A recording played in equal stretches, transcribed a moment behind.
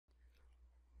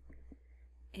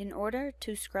In order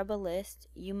to scrub a list,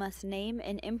 you must name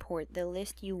and import the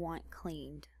list you want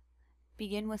cleaned.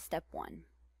 Begin with step 1.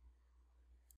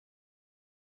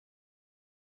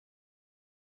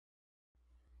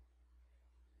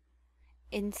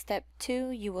 In step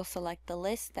 2, you will select the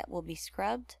list that will be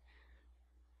scrubbed.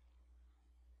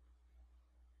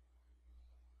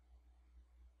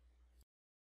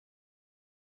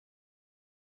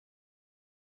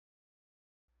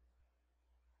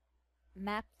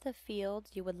 Map the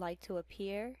fields you would like to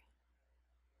appear.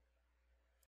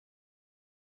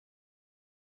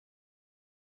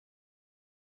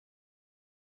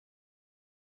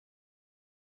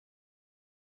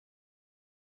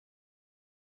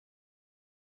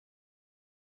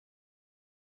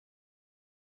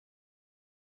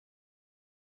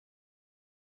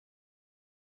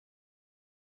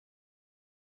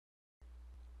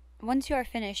 Once you are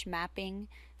finished mapping,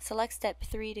 select step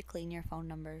 3 to clean your phone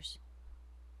numbers.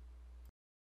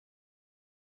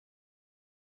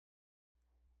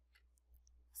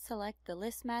 Select the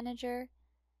list manager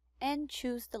and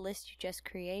choose the list you just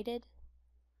created.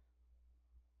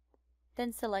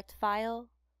 Then select File,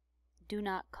 Do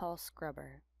Not Call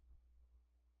Scrubber.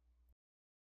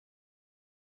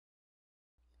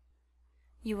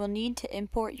 You will need to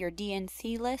import your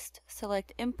DNC list.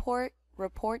 Select Import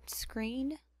Report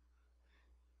Screen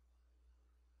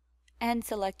and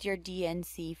select your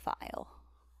DNC file.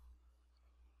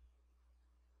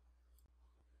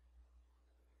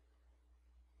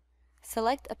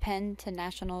 Select Append to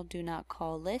National Do Not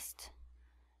Call List,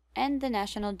 and the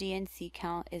national DNC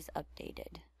count is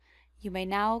updated. You may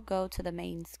now go to the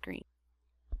main screen.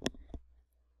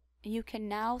 You can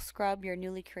now scrub your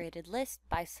newly created list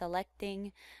by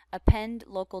selecting Append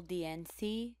Local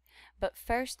DNC, but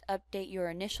first update your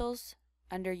initials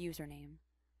under username.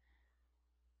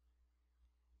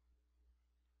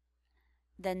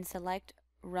 Then select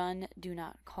Run Do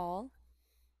Not Call.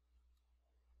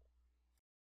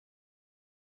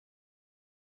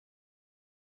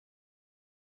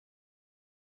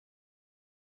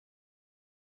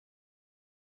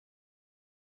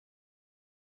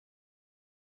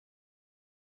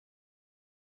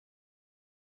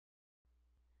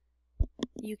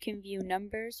 You can view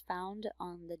numbers found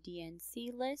on the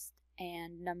DNC list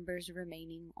and numbers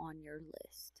remaining on your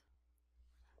list.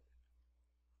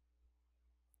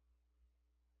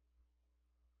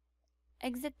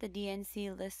 Exit the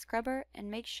DNC list scrubber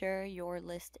and make sure your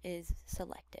list is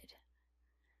selected.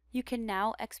 You can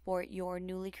now export your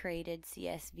newly created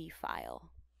CSV file.